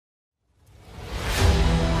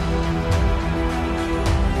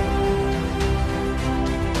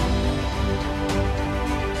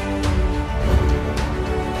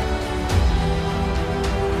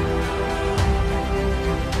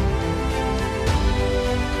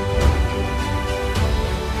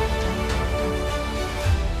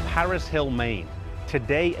Paris Hill, Maine.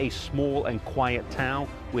 Today a small and quiet town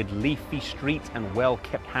with leafy streets and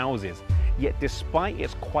well-kept houses. Yet despite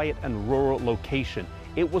its quiet and rural location,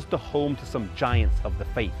 it was the home to some giants of the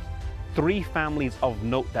faith. Three families of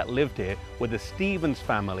note that lived here were the Stevens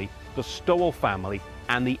family, the Stowell family,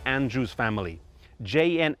 and the Andrews family.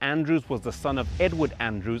 J.N. Andrews was the son of Edward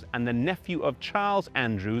Andrews and the nephew of Charles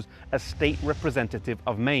Andrews, a state representative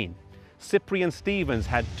of Maine. Cyprian Stevens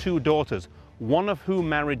had two daughters, one of whom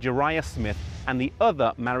married Uriah Smith and the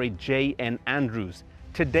other married J.N. Andrews.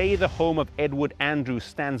 Today the home of Edward Andrews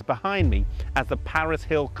stands behind me as the Paris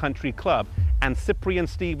Hill Country Club, and Cyprian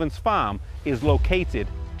Stevens' farm is located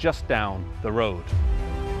just down the road.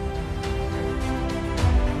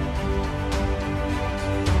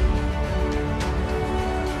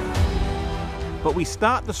 But we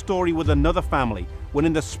start the story with another family, when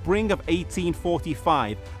in the spring of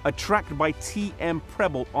 1845, a tract by T.M.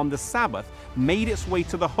 Preble on the Sabbath made its way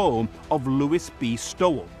to the home of Louis B.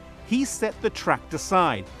 Stowell. He set the tract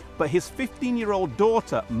aside, but his 15-year-old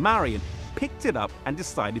daughter, Marion, picked it up and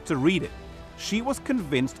decided to read it. She was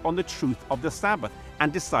convinced on the truth of the Sabbath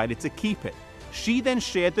and decided to keep it. She then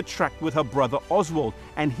shared the tract with her brother Oswald,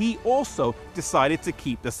 and he also decided to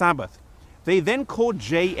keep the Sabbath. They then called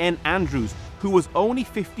J.N. Andrews, who was only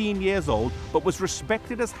 15 years old but was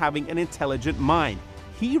respected as having an intelligent mind.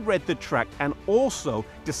 He read the tract and also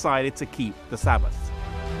decided to keep the Sabbath.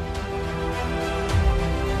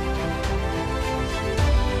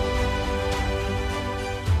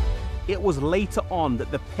 It was later on that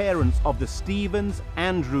the parents of the Stevens,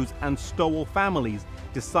 Andrews, and Stowell families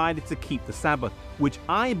decided to keep the Sabbath, which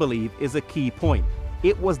I believe is a key point.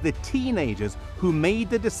 It was the teenagers who made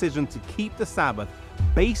the decision to keep the Sabbath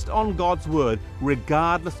based on God's word,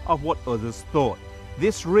 regardless of what others thought.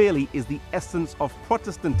 This really is the essence of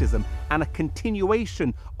Protestantism and a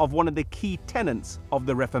continuation of one of the key tenets of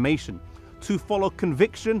the Reformation: to follow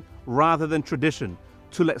conviction rather than tradition,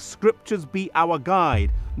 to let scriptures be our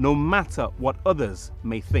guide, no matter what others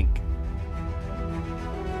may think.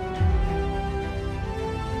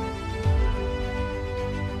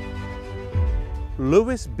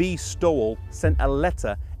 Louis B. Stowell sent a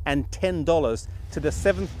letter and $10 to the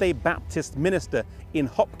Seventh-day Baptist minister in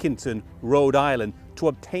Hopkinton, Rhode Island, to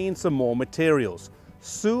obtain some more materials.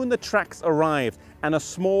 Soon the tracts arrived and a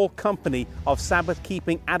small company of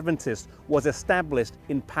Sabbath-keeping Adventists was established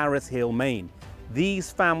in Paris Hill, Maine.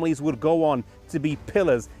 These families would go on to be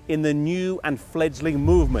pillars in the new and fledgling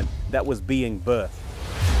movement that was being birthed.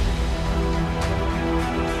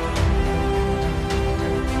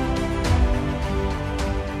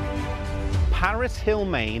 Paris Hill,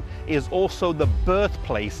 Maine is also the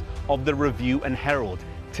birthplace of the Review and Herald,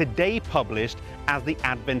 today published as the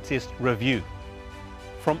Adventist Review.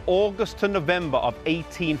 From August to November of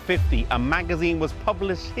 1850, a magazine was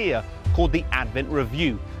published here called the Advent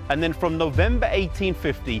Review, and then from November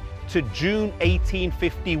 1850 to June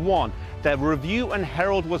 1851, the Review and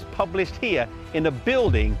Herald was published here in a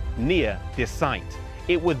building near this site.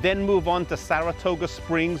 It would then move on to Saratoga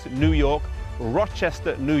Springs, New York,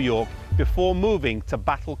 Rochester, New York, before moving to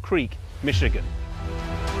Battle Creek, Michigan.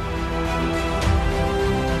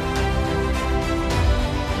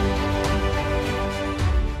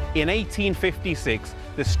 In 1856,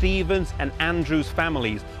 the Stevens and Andrews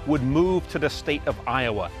families would move to the state of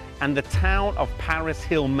Iowa, and the town of Paris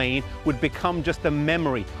Hill, Maine would become just a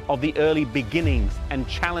memory of the early beginnings and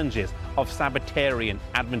challenges of Sabbatarian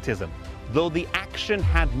Adventism. Though the action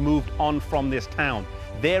had moved on from this town,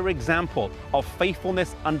 their example of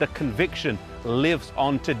faithfulness under conviction lives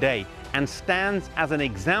on today and stands as an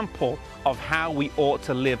example of how we ought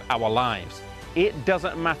to live our lives. It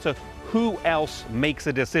doesn't matter who else makes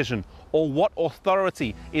a decision or what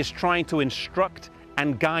authority is trying to instruct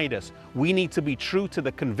and guide us. We need to be true to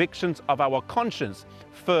the convictions of our conscience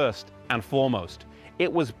first and foremost.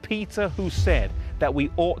 It was Peter who said that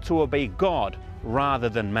we ought to obey God rather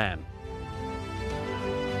than man.